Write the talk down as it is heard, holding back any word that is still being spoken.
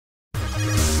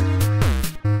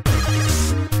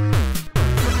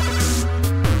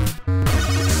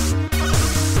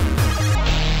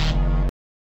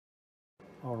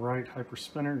right,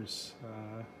 Hyperspinners,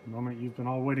 the moment you've been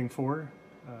all waiting for.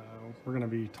 We're going to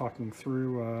be talking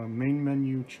through main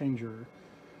menu changer.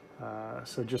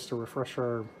 So just to refresh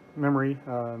our memory,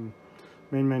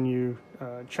 main menu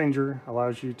changer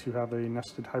allows you to have a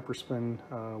nested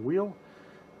Hyperspin wheel.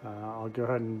 I'll go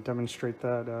ahead and demonstrate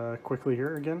that quickly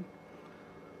here again.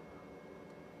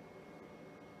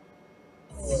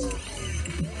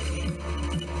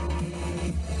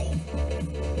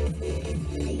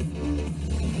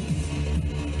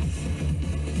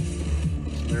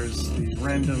 There's the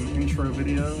random intro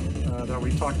video that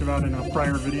we talked about in a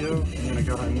prior video. I'm going to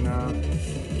go ahead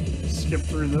and skip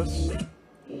through this.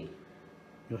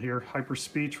 You'll hear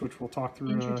Hyperspeech, which we'll talk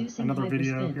through another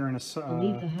video here in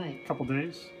a couple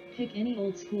days. Pick any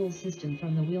old school system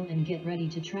from the wheel and get ready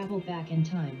to travel back in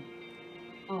time.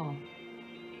 All.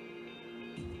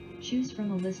 Choose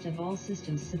from a list of all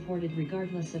systems supported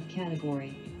regardless of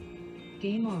category.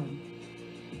 Game on.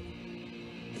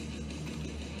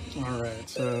 Alright,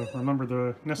 so remember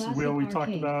the nested wheel we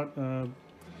talked about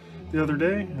the other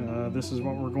day? This is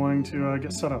what we're going to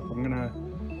get set up. I'm going to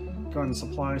go ahead and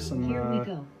supply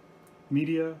some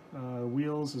media,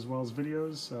 wheels, as well as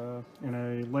videos. In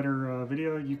a later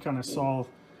video, you kind of saw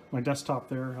my desktop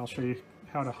there. I'll show you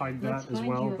how to hide that as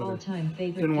well, but I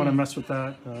didn't want to mess with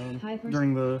that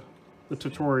during the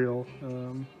tutorial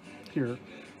here.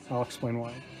 I'll explain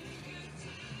why.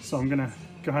 So I'm going to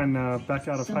go ahead and back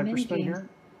out of Hyperspin here.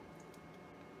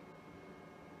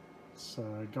 So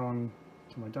going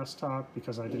to my desktop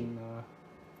because I didn't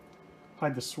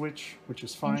hide the switch, which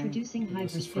is fine. Introducing Hyperspin.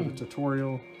 This is for the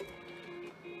tutorial.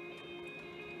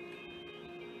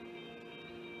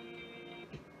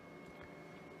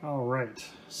 All right,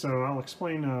 so I'll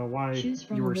explain why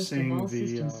you were seeing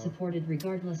supported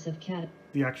regardless of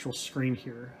the actual screen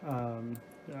here.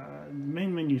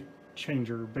 Main menu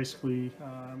changer basically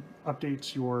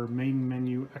updates your main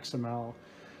menu XML,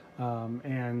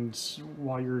 and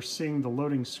while you're seeing the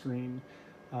loading screen,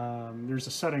 there's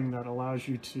a setting that allows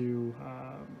you to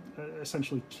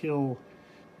essentially kill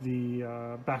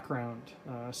the background,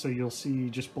 so you'll see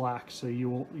just black. So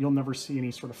you'll never see any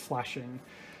sort of flashing.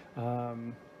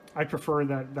 I prefer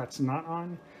that that's not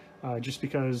on, just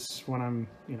because when I'm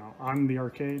on the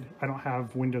arcade, I don't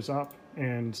have Windows up,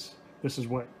 and this is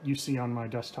what you see on my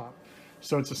desktop.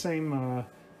 So it's the same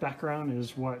background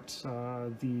as what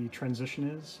the transition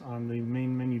is on the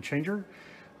main menu changer.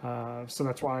 So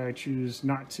that's why I choose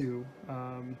not to.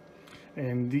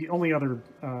 And the only other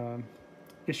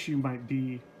issue might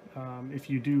be if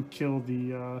you do kill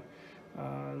the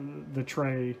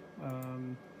tray,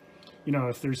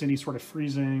 if there's any sort of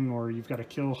freezing or you've got to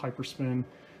kill Hyperspin,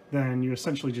 then you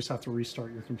essentially just have to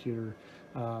restart your computer.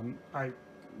 I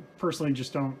personally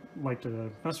just don't like to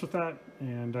mess with that,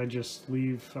 and I just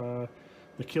leave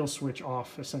the kill switch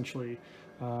off essentially.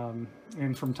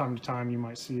 And from time to time you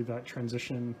might see that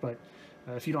transition, but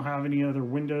if you don't have any other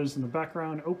windows in the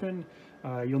background open,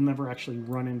 you'll never actually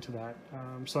run into that.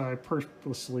 So I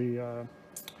purposely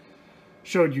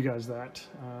showed you guys that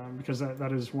because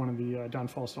that is one of the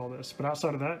downfalls to all this. But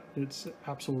outside of that, it's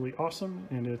absolutely awesome,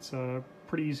 and it's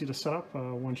pretty easy to set up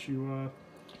once you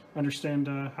understand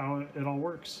how it all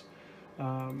works.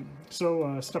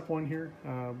 So step one here,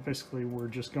 basically we're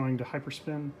just going to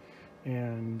Hyperspin,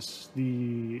 and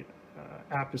the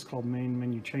app is called Main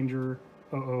Menu Changer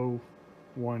 0012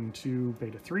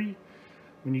 Beta 3.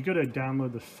 When you go to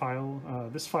download the file,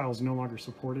 this file is no longer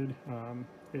supported.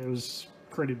 It was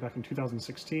created back in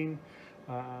 2016,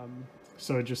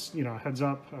 so just heads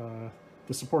up,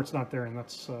 the support's not there, and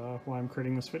that's why I'm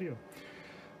creating this video.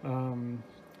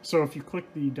 So if you click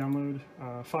the download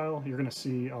file, you're going to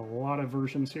see a lot of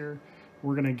versions here.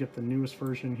 We're going to get the newest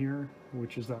version here,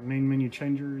 which is that main menu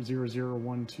changer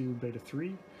 0012 beta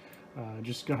 3.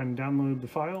 Just go ahead and download the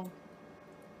file.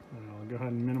 I'll go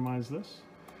ahead and minimize this.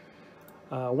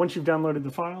 Once you've downloaded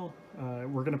the file,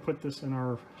 we're going to put this in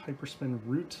our Hyperspin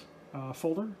root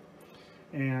folder,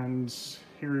 and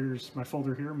here's my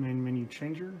folder here, main menu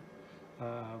changer.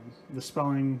 The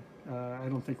spelling I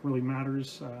don't think really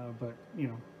matters, but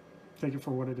take it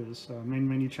for what it is. Main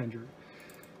menu changer.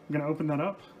 I'm going to open that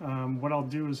up. What I'll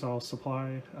do is I'll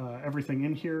supply everything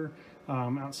in here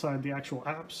outside the actual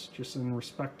apps, just in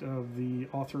respect of the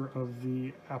author of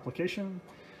the application,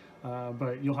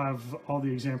 but you'll have all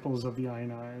the examples of the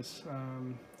INIs,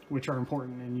 which are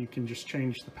important, and you can just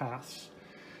change the paths.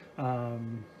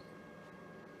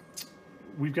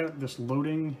 We've got this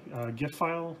loading GIF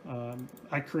file.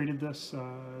 I created this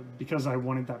because I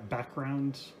wanted that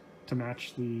background to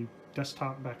match the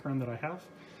desktop background that I have.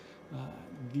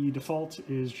 The default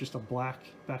is just a black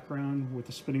background with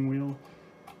a spinning wheel.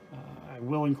 I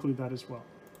will include that as well.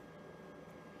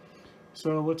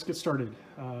 So let's get started.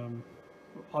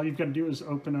 All you've got to do is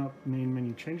open up main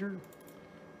menu changer,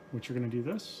 which you're going to do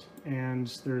this, and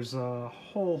there's a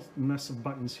whole mess of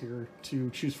buttons here to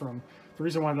choose from. The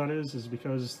reason why that is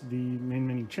because the main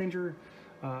menu changer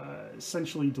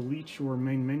essentially deletes your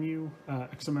main menu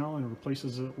XML and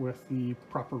replaces it with the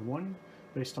proper one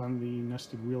based on the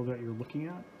nested wheel that you're looking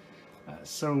at.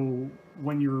 So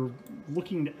when you're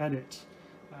looking to edit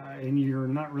and you're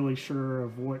not really sure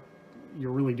of what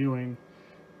you're really doing,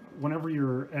 whenever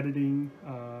you're editing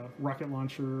rocket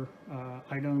launcher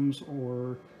items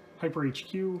or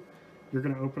HyperHQ, you're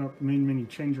going to open up main menu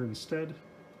changer instead,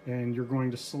 and you're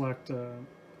going to select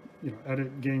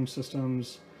edit game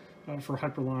systems for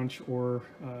Hyperlaunch or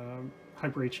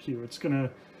HyperHQ. It's going to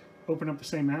open up the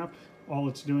same app. All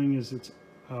it's doing is it's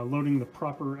loading the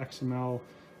proper XML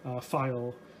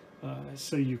file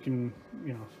so you can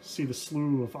see the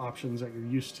slew of options that you're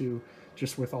used to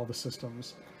just with all the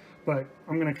systems. But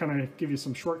I'm going to kind of give you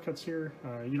some shortcuts here.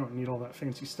 You don't need all that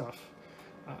fancy stuff.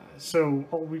 So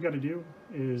all we got to do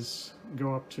is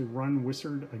go up to Run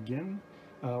Wizard again.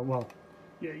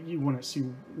 You want to see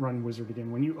Run Wizard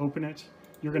again. When you open it,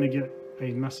 you're going to get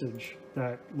a message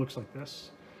that looks like this.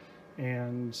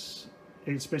 And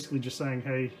it's basically just saying,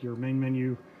 hey, your main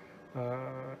menu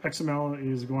XML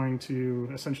is going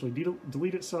to essentially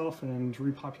delete itself and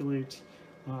repopulate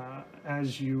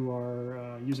as you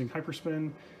are using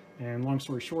Hyperspin. And long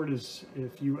story short is,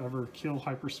 if you ever kill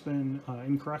Hyperspin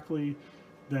incorrectly,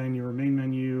 then your main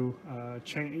menu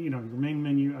your main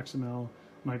menu XML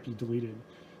might be deleted.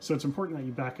 So it's important that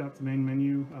you back up the main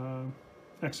menu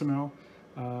XML.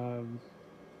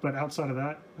 But outside of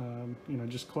that,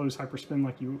 just close Hyperspin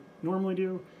like you normally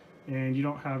do, and you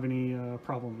don't have any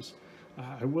problems.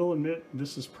 I will admit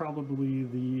this is probably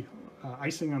the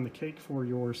icing on the cake for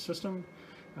your system.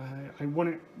 I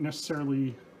wouldn't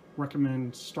necessarily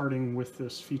recommend starting with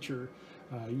this feature.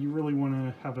 You really want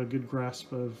to have a good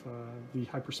grasp of the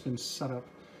Hyperspin setup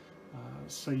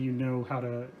so you know how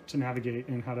to navigate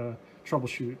and how to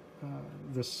troubleshoot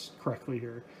this correctly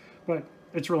here. But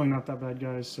it's really not that bad,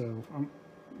 guys, so I'm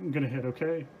going to hit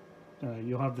OK.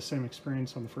 You'll have the same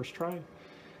experience on the first try,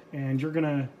 and you're going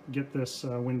to get this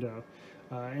window.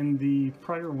 In the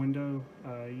prior window,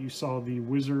 you saw the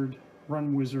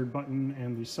Run Wizard button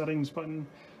and the Settings button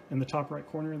in the top right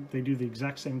corner. They do the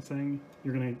exact same thing.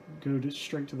 You're going to go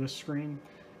straight to this screen,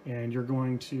 and you're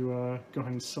going to go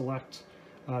ahead and select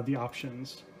the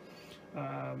options.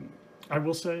 I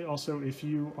will say also, if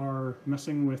you are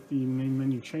messing with the main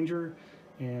menu changer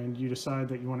and you decide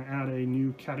that you want to add a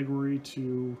new category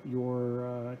to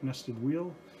your nested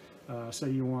wheel, say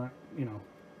you want,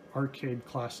 arcade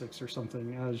classics or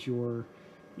something as your,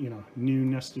 new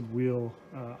nested wheel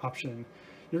option,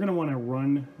 you're going to want to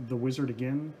run the wizard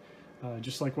again,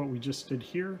 just like what we just did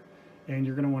here, and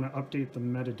you're going to want to update the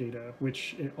metadata,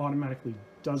 which it automatically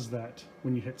does that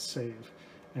when you hit save.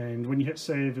 And when you hit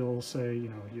save, it'll say,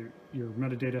 your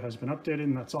metadata has been updated,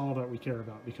 and that's all that we care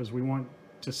about, because we want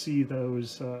to see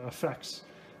those effects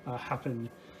happen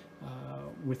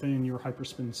within your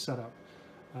Hyperspin setup.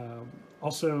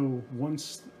 Also,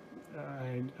 once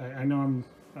I know I'm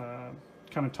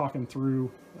kind of talking through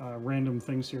random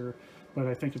things here, but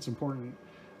I think it's important.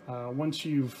 Once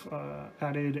you've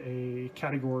added a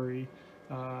category,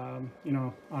 on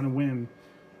a whim,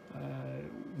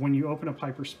 when you open up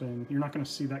Hyperspin, you're not going to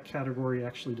see that category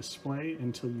actually display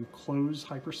until you close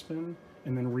Hyperspin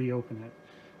and then reopen it.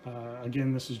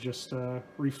 Again, this is just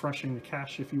refreshing the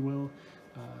cache, if you will,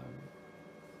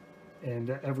 and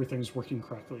everything's working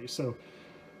correctly. So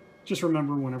just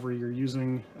remember, whenever you're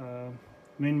using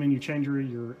main menu changer,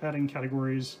 you're adding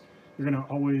categories, you're going to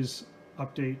always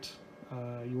update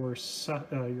your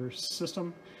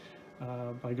system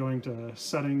by going to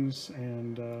settings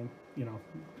and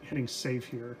hitting save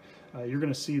here. You're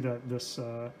going to see that this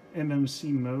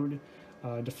MMC mode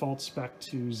defaults back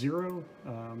to 0.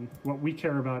 What we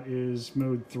care about is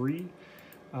mode 3,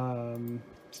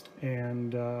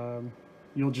 and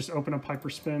you'll just open up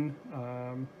Hyperspin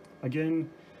again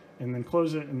and then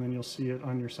close it, and then you'll see it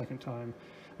on your second time.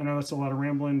 I know that's a lot of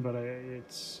rambling, but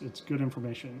it's good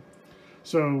information.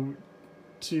 So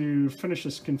to finish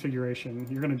this configuration,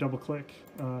 you're going to double click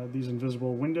these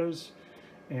invisible windows,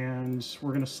 and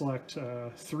we're going to select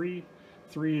 3.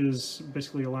 3 is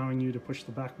basically allowing you to push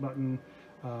the back button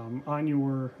on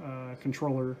your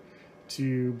controller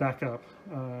to back up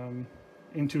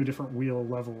into a different wheel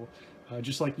level,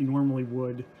 just like you normally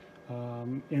would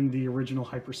in the original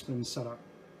Hyperspin setup.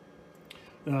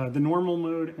 The normal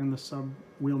mode and the sub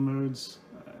wheel modes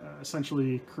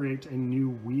essentially create a new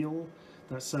wheel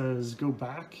that says go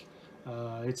back.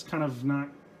 It's kind of not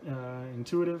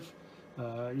intuitive.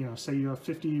 You know, say you have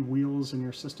 50 wheels in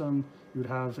your system, you would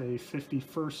have a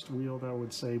 51st wheel that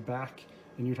would say back,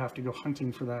 and you'd have to go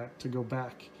hunting for that to go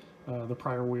back the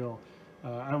prior wheel.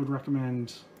 I would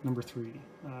recommend number 3.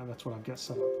 That's what I've got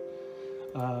set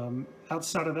up.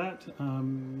 Outside of that,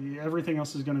 everything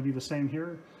else is going to be the same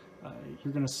here.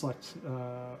 You're going to select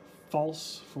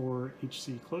false for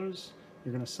HC close.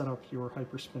 You're going to set up your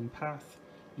Hyperspin path,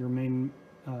 your main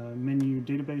menu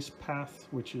database path,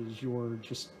 which is your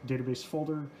just database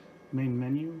folder, main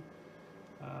menu.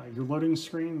 Your loading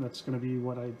screen, that's going to be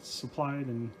what I supplied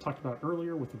and talked about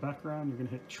earlier with the background. You're going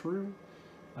to hit true.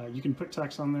 You can put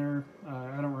text on there.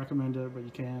 I don't recommend it, but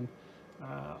you can.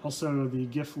 Also, the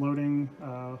GIF loading,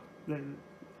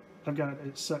 I've got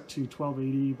it set to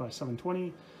 1280 by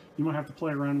 720. You might have to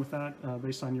play around with that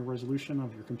based on your resolution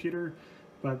of your computer,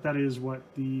 but that is what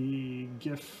the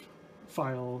GIF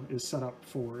file is set up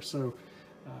for. So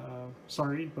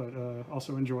sorry, but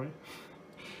also enjoy.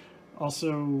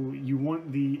 Also, you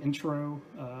want the intro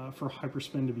for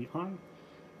Hyperspin to be on,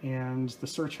 and the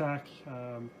search hack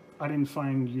I didn't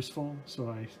find useful, so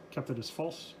I kept it as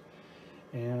false.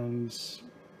 And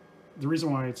the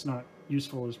reason why it's not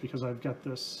useful is because I've got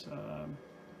this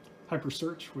Hyper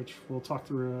Search, which we'll talk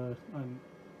through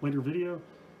a later video.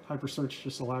 Hyper Search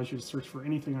just allows you to search for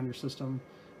anything on your system.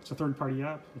 It's a third-party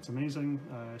app. It's amazing.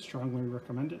 I strongly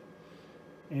recommend it.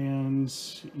 And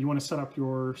you want to set up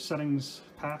your settings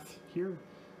path here.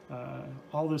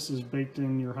 All this is baked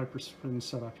in your Hyperspin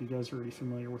setup. You guys are already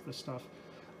familiar with this stuff.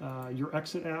 Your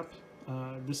exit app,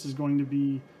 this is going to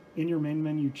be in your main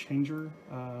menu changer,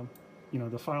 you know,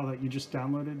 the file that you just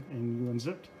downloaded and you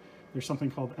unzipped. There's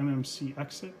something called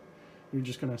MMCHQ.exe. You're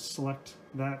just going to select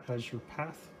that as your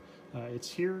path. It's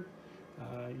here.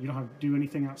 You don't have to do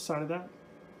anything outside of that.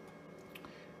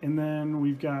 And then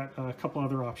we've got a couple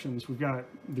other options. We've got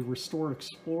the Restore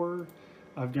Explorer.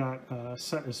 I've got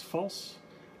set as false.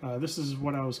 This is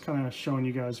what I was kind of showing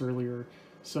you guys earlier.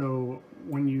 So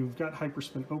when you've got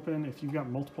Hyperspin open, if you've got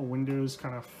multiple windows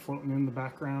kind of floating in the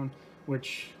background,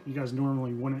 which you guys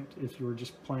normally wouldn't if you were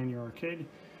just playing your arcade,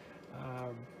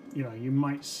 you know, you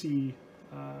might see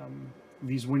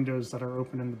these windows that are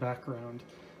open in the background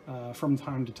from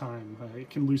time to time. It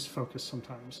can lose focus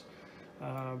sometimes,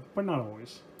 but not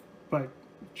always. But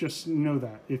just know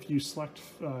that if you select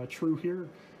true here,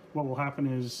 what will happen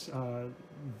is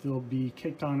they'll be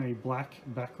caked on a black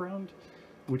background,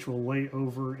 which will lay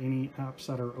over any apps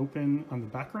that are open on the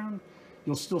background.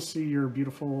 You'll still see your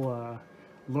beautiful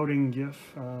loading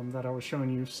GIF that I was showing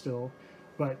you still,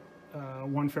 but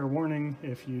one fair warning,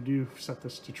 if you do set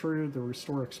this to true, the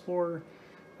Restore Explorer,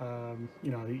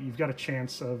 you know, you've got a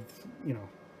chance of, you know,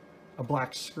 a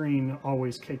black screen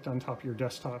always caked on top of your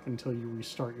desktop until you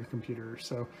restart your computer.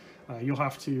 So you'll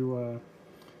have to,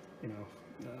 you know,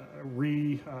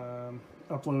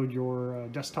 upload your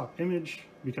desktop image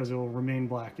because it will remain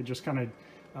black. It just kind of,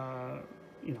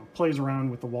 you know, plays around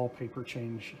with the wallpaper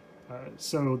change.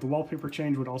 So the wallpaper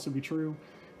change would also be true,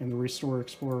 and the Restore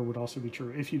Explorer would also be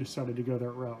true if you decided to go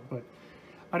that route. But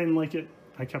I didn't like it.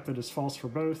 I kept it as false for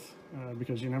both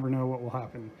because you never know what will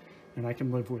happen. And I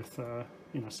can live with,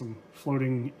 you know, some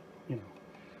floating, you know,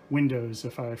 windows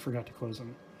if I forgot to close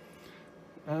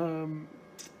them.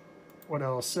 What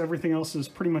else? Everything else is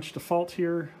pretty much default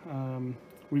here.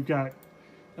 We've got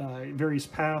various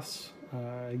paths.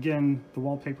 Again, the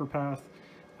wallpaper path,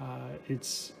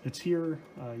 it's here.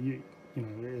 You know,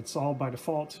 it's all by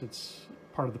default. It's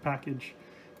part of the package.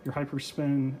 Your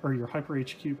Hyperspin or your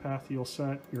HyperHQ path you'll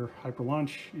set. Your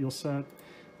Hyperlaunch you'll set.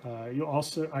 You'll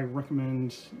also, I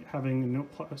recommend having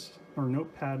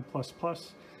Notepad++,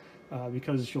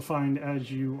 because you'll find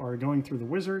as you are going through the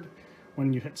wizard,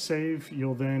 when you hit save,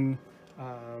 you'll then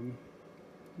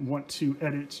want to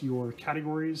edit your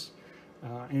categories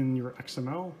in your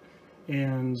XML.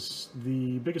 And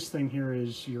the biggest thing here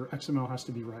is your XML has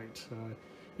to be right.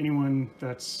 Anyone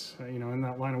that's you know, in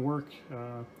that line of work,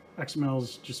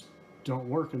 XMLs just don't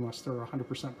work unless they're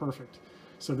 100% perfect.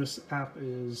 So this app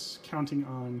is counting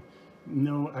on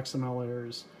no XML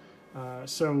errors.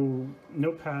 So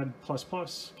Notepad++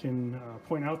 can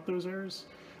point out those errors.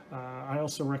 I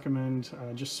also recommend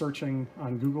just searching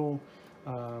on Google,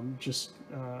 just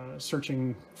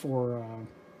searching for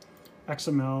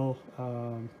XML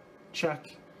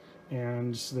check,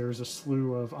 and there's a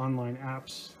slew of online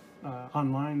apps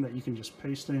online that you can just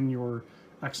paste in your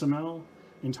XML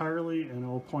entirely, and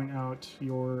it'll point out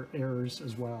your errors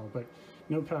as well. But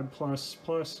Notepad++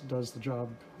 does the job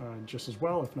just as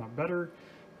well, if not better,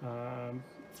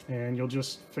 and you'll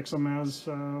just fix them as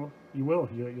you will.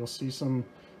 You'll see some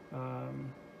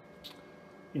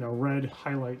you know, red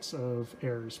highlights of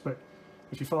errors, but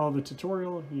If you follow the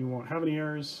tutorial, you won't have any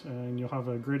errors, and you'll have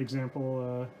a great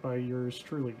example by yours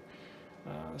truly.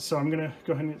 So I'm going to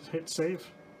go ahead and hit save.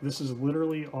 This is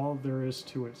literally all there is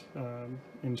to it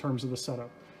in terms of the setup.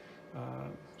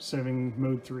 Saving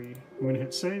mode 3. I'm going to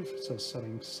hit save. It says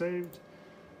settings saved.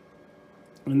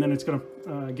 And then it's going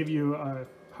to give you a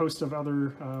host of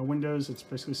other windows. It's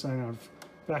basically saying I've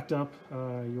backed up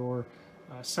your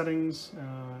settings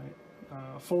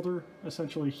folder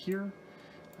essentially here.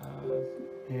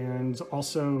 And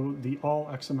also the all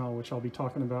XML, which I'll be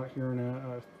talking about here in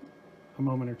a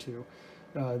moment or two.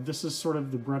 This is sort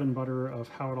of the bread and butter of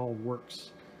how it all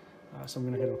works. So I'm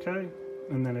going to hit OK,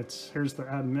 and then here's the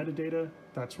add metadata.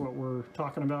 That's what we're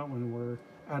talking about when we're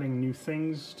adding new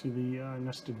things to the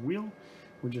nested wheel.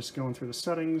 We're just going through the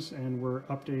settings and we're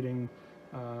updating,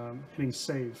 hitting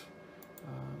save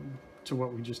to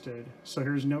what we just did. So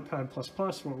here's Notepad++,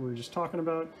 what we were just talking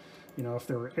about. You know, if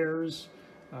there were errors,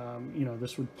 you know,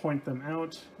 this would point them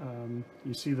out.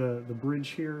 You see the bridge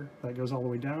here that goes all the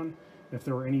way down. If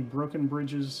there were any broken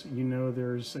bridges, you know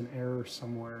there's an error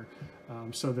somewhere.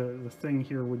 So the thing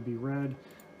here would be red,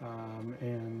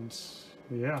 and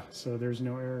yeah, so there's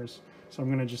no errors. So I'm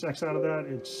going to just X out of that.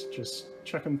 It's just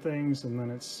checking things, and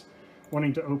then it's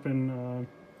wanting to open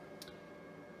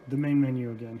the main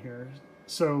menu again here.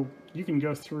 So you can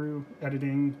go through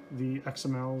editing the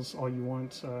XMLs all you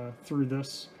want through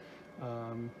this,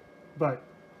 but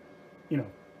you know,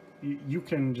 you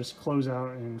can just close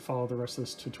out and follow the rest of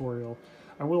this tutorial.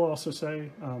 I will also say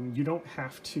you don't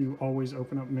have to always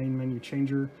open up main menu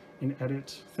changer and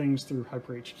edit things through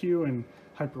HyperHQ and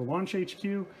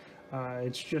HyperLaunchHQ.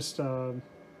 It's just, you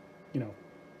know,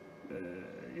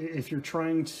 if you're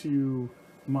trying to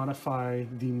modify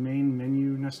the main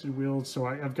menu nested wheels, so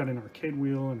I've got an arcade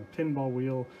wheel and a pinball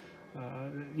wheel,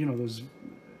 you know, those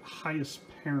highest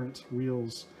parent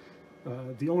wheels,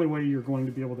 the only way you're going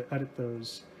to be able to edit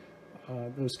those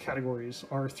categories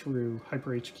are through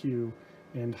HyperHQ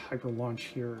and HyperLaunch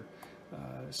here.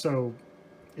 So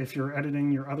if you're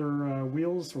editing your other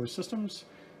wheels or systems,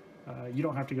 you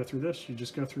don't have to go through this. You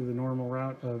just go through the normal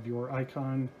route of your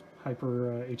icon,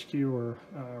 HyperHQ or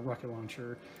Rocket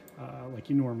Launcher, like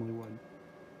you normally would.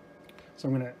 So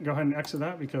I'm going to go ahead and exit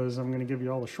that because I'm going to give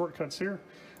you all the shortcuts here.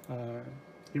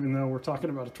 Even though we're talking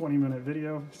about a 20-minute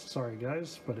video, sorry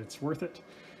guys, but it's worth it.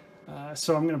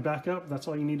 So I'm going to back up. That's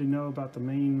all you need to know about the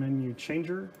main menu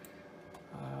changer.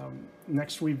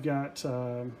 Next we've got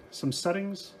some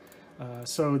settings.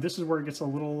 So this is where it gets a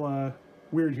little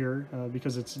weird here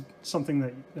because it's something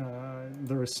that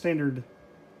the standard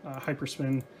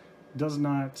Hyperspin does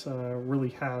not really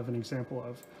have an example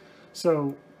of.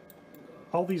 So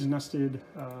all these nested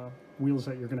wheels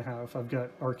that you're going to have, I've got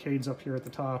arcades up here at the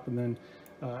top, and then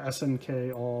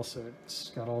SNK all, so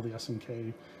it's got all the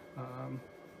SNK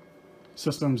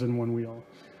systems in one wheel.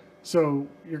 So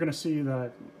you're going to see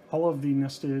that all of the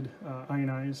nested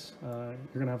INIs, you're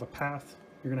going to have a path,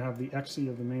 you're going to have the exe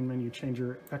of the main menu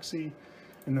changer exe,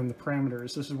 and then the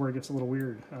parameters. This is where it gets a little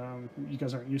weird. You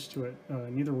guys aren't used to it.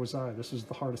 Neither was I. This is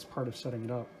the hardest part of setting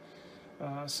it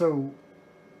up. So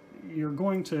you're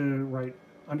going to write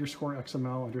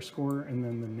 _XML_ and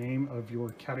then the name of your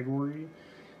category.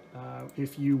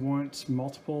 If you want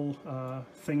multiple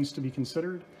things to be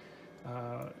considered,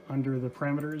 under the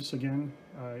parameters, again,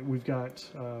 we've got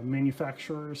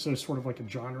manufacturer, so sort of like a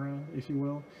genre, if you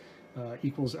will,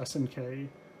 equals SNK,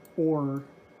 or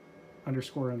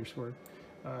 __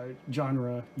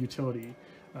 genre utility.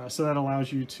 So that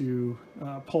allows you to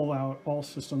pull out all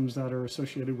systems that are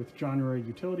associated with genre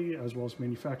utility as well as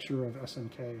manufacturer of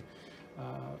SNK.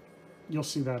 You'll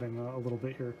see that in a little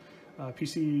bit here.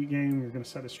 PC game, you're going to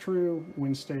set as true,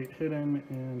 win state hidden,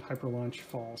 and HyperLaunch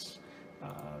false.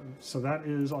 So that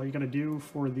is all you got to do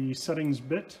for the settings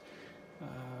bit.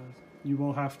 You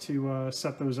will have to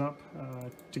set those up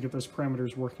to get those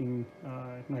parameters working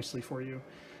nicely for you.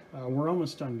 We're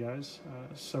almost done, guys.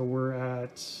 So we're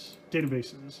at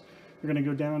databases. You're going to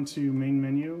go down to main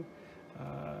menu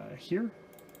here.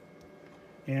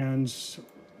 And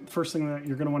first thing that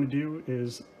you're going to want to do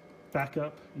is back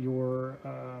up your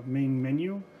main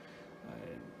menu.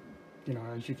 You know,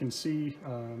 as you can see,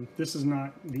 this is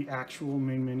not the actual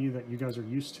main menu that you guys are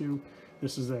used to.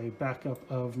 This is a backup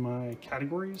of my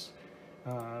categories.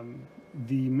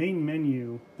 The main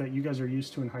menu that you guys are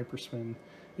used to in Hyperspin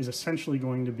is essentially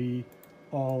going to be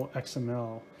all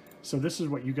XML. So this is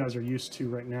what you guys are used to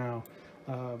right now.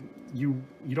 You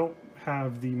don't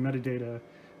have the metadata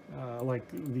like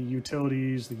the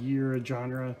utilities, the year,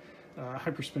 genre.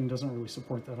 Hyperspin doesn't really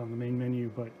support that on the main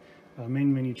menu, but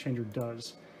main menu changer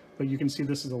does. But you can see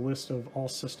this is a list of all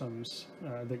systems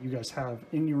that you guys have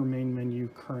in your main menu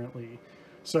currently.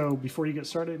 So before you get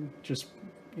started, just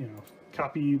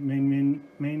copy main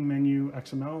menu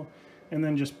XML, and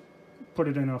then just put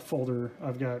it in a folder.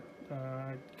 I've got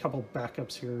a couple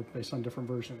backups here based on different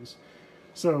versions.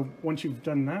 So once you've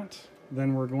done that,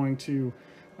 then we're going to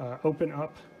open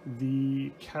up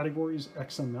the categories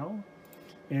XML.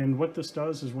 And what this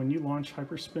does is when you launch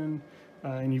Hyperspin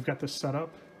and you've got this set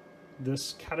up,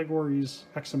 this categories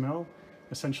XML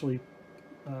essentially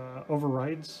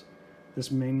overrides this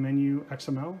main menu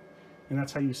XML. And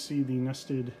that's how you see the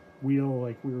nested wheel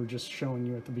like we were just showing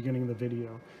you at the beginning of the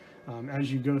video.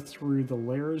 As you go through the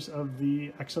layers of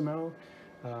the XML,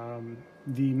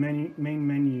 the main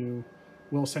menu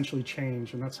will essentially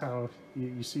change, and that's how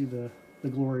you see the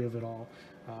glory of it all.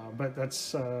 But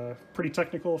that's pretty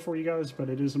technical for you guys, but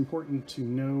it is important to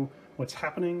know what's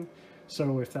happening.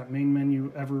 So if that main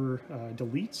menu ever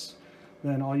deletes,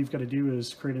 then all you've got to do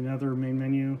is create another main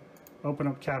menu, open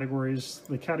up categories.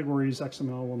 The categories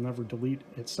XML will never delete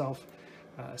itself.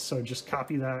 So just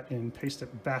copy that and paste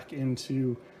it back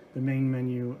into the main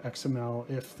menu XML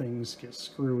if things get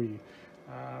screwy,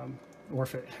 or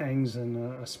if it hangs in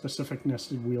a specific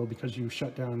nested wheel because you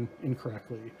shut down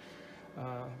incorrectly.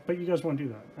 But you guys won't do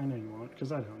that. I know you won't,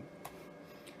 because I don't.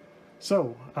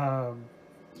 So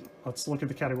let's look at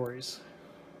the categories.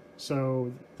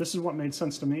 So this is what made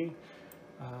sense to me.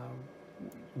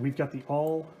 We've got the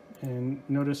all, and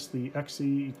notice the .exe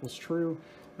equals true.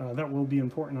 That will be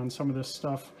important on some of this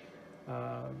stuff.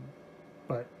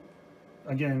 But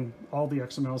again, all the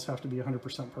XMLs have to be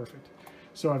 100% perfect.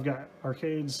 So I've got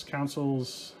arcades,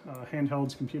 consoles,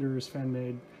 handhelds, computers,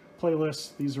 fan-made,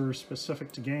 playlists. These are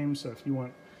specific to games. So if you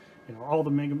want, all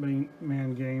the Mega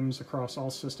Man games across all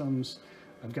systems,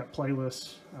 I've got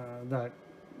playlists that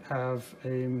have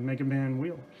a Mega Man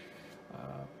wheel.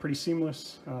 Pretty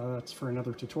seamless. That's for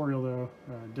another tutorial though,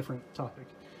 different topic.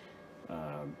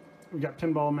 We got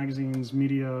pinball magazines,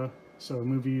 media, so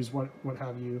movies, what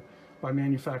have you, by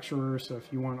manufacturer. So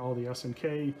if you want all the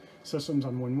SNK systems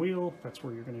on one wheel, that's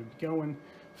where you're going to be going.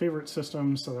 Favorite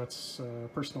systems, so that's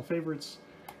personal favorites,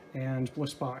 and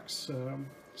BlissBox.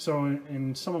 So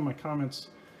in some of my comments,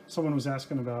 someone was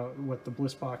asking about what the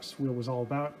BlissBox wheel was all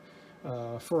about.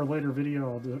 For a later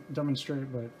video, I'll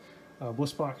demonstrate, but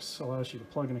BlissBox allows you to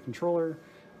plug in a controller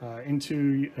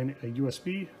into a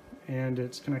USB, and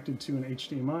it's connected to an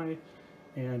HDMI,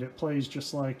 and it plays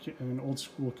just like an old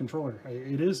school controller.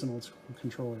 It is an old school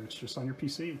controller, it's just on your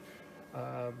PC.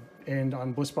 And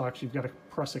on BlissBox, you've got to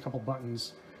press a couple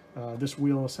buttons. This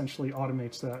wheel essentially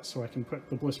automates that, so I can put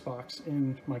the BlissBox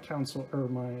in my console or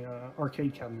my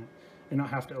arcade cabinet and not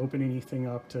have to open anything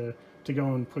up to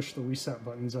go and push the reset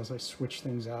buttons as I switch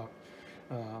things out.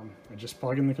 I just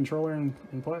plug in the controller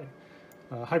and play.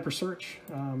 Hypersearch,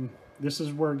 this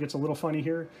is where it gets a little funny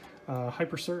here.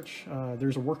 Hypersearch,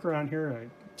 there's a workaround here. It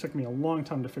took me a long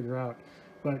time to figure out,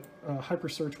 but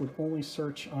Hypersearch would only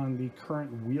search on the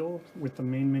current wheel with the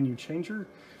main menu changer,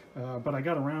 but I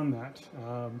got around that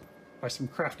by some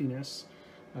craftiness.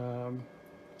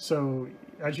 So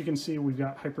as you can see, we've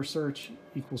got Hypersearch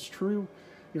equals true.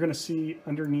 You're going to see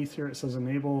underneath here it says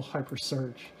enable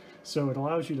Hypersearch. So it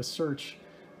allows you to search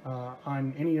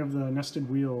on any of the nested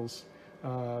wheels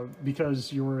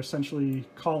because you're essentially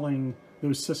calling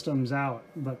those systems out,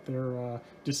 but they're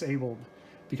disabled,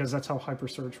 because that's how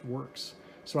Hypersearch works.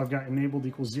 So I've got enabled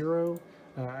equals 0.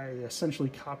 I essentially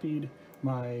copied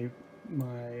my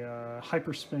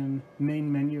Hyperspin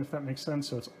main menu, if that makes sense.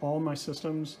 So it's all my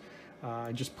systems.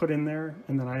 I just put in there,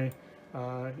 and then I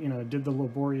did the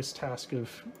laborious task of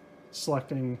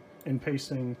selecting and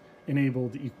pasting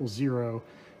enabled equals 0,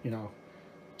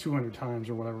 200 times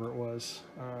or whatever it was.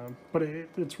 But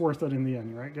it's worth it in the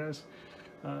end, right, guys?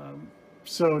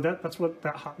 So that's what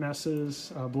that hot mess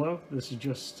is below. This is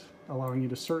just allowing you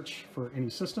to search for any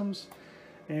systems.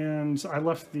 And I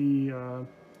left the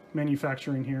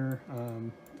manufacturing here.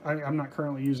 I'm not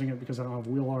currently using it because I don't have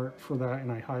wheel art for that,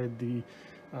 and I hide the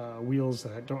wheels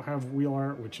that don't have wheel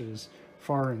art, which is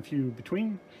far and few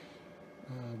between.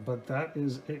 But that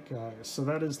is it, guys. So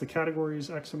that is the categories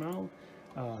XML.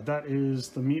 That is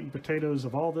the meat and potatoes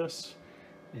of all this.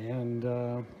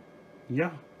 And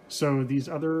yeah, so these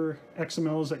other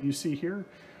XMLs that you see here,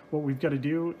 what we've got to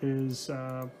do is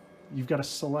you've got to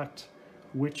select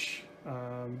which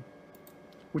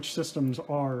systems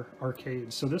are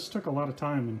arcades. So this took a lot of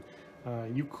time,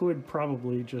 and you could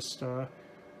probably just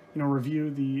review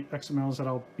the XMLs that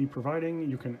I'll be providing.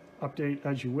 You can update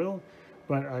as you will,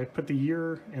 but I put the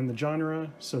year and the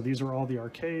genre, so these are all the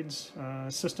arcades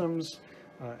systems.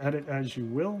 Edit as you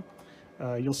will.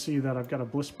 You'll see that I've got a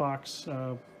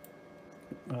BlissBox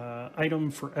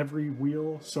item for every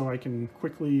wheel, so I can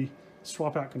quickly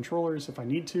swap out controllers if I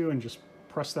need to, and just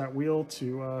press that wheel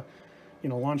to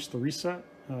launch the reset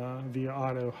via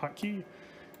auto hotkey.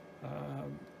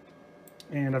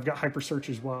 And I've got hyper search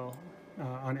as well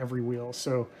on every wheel.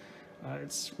 So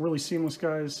it's really seamless,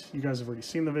 guys. You guys have already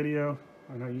seen the video.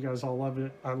 I know you guys all love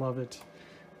it. I love it.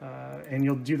 And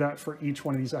you'll do that for each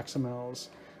one of these XMLs.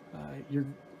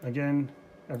 Again,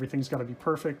 everything's got to be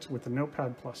perfect with the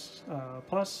Notepad++.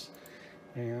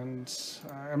 And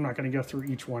I'm not going to go through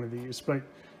each one of these, but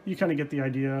you kind of get the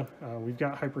idea. We've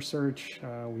got hyper search.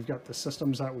 We've got the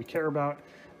systems that we care about.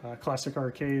 Classic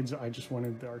arcades. I just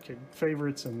wanted the arcade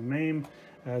favorites and the MAME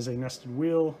as a nested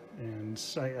wheel, and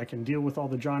I can deal with all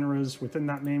the genres within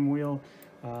that MAME wheel,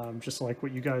 just like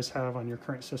what you guys have on your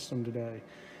current system today.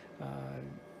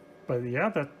 But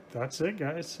yeah, that's it,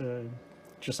 guys.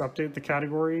 Just update the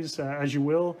categories as you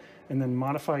will, and then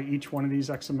modify each one of these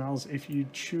XMLs if you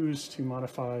choose to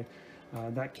modify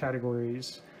that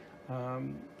categories.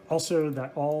 Also,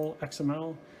 that all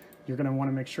XML, you're going to want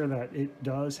to make sure that it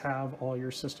does have all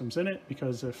your systems in it,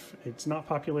 because if it's not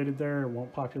populated there, it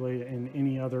won't populate in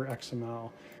any other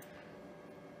XML.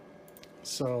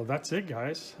 So that's it,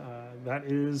 guys. That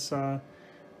is how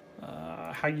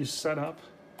you set up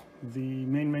the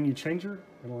main menu changer.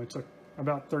 It only took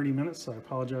about 30 minutes. So I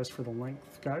apologize for the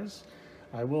length, guys.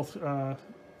 I will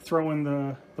throw in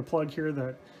the plug here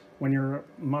that when you're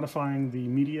modifying the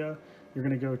media, you're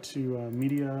going to go to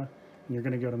media, and you're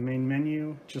going to go to main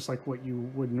menu, just like what you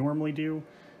would normally do.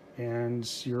 And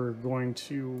you're going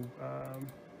to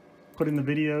put in the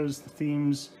videos, the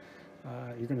themes.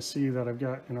 You're going to see that I've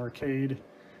got an arcade.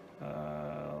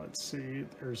 Let's see,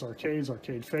 there's arcades,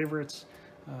 arcade favorites,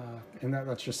 and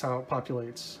that's just how it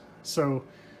populates. So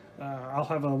I'll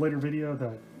have a later video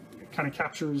that kind of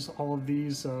captures all of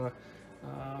these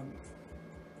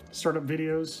startup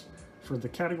videos for the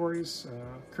categories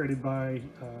created by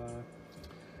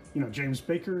James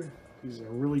Baker. He's a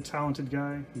really talented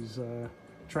guy. He's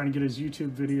trying to get his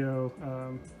YouTube video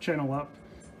channel up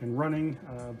and running,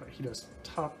 but he does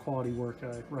top quality work.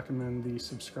 I recommend the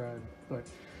subscribe. But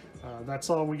that's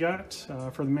all we got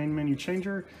for the main menu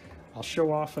changer. I'll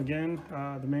show off again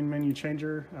the main menu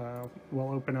changer.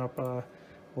 We'll open up,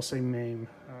 we'll say MAME.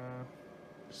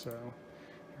 So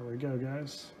here we go,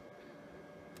 guys.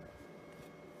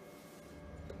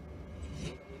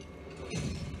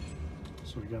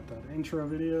 So we got that intro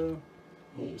video.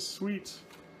 Oh, sweet.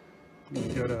 We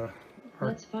go to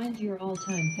Let's find your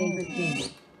all-time favorite game.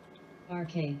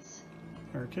 Arcades.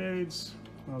 Arcades.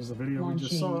 That was the video we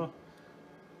just saw.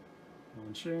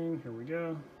 Launching. Here we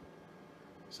go.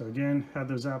 So again, had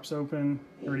those apps open.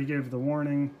 Already gave the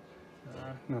warning.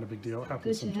 Not a big deal. It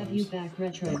happens sometimes. Good to have you back,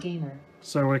 Retro Gamer.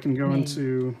 So I can go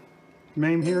into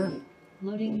MAME here.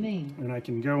 Loading MAME. And I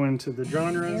can go into the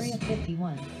genres. Area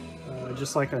 51.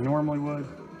 Just like I normally would.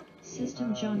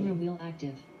 System genre wheel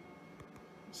active.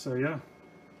 So yeah,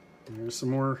 there's some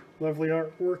more lovely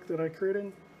artwork that I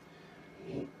created.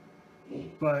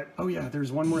 But oh yeah,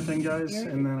 there's one more thing, guys,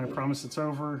 and then I promise it's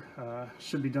over.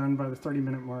 Should be done by the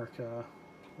 30-minute mark.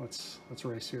 Let's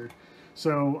race here.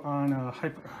 So on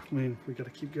we got to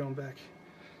keep going back.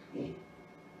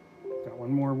 Got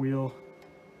one more wheel.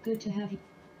 Good to have you.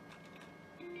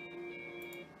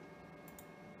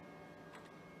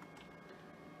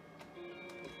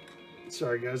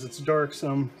 Sorry guys, it's dark, so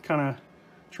I'm kind of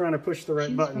trying to push the right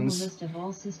Choose buttons. from a list of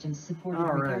all systems supported All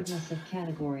right. regardless of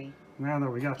category. Now that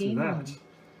we got through that.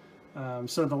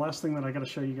 So the last thing that I got to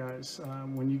show you guys,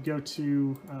 when you go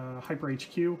to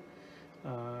HyperHQ,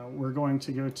 we're going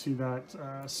to go to that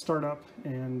startup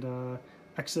and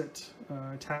exit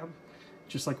tab.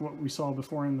 Just like what we saw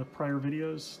before in the prior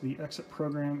videos, the exit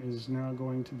program is now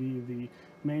going to be the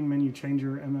main menu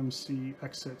changer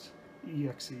MMCHQ.exe.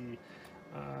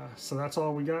 So that's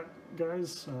all we got,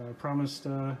 guys. I promised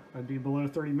I'd be below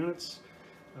 30 minutes.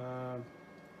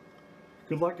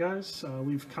 Good luck, guys.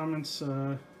 Leave comments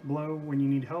below when you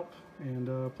need help,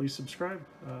 and please subscribe.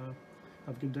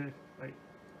 Have a good day. Bye.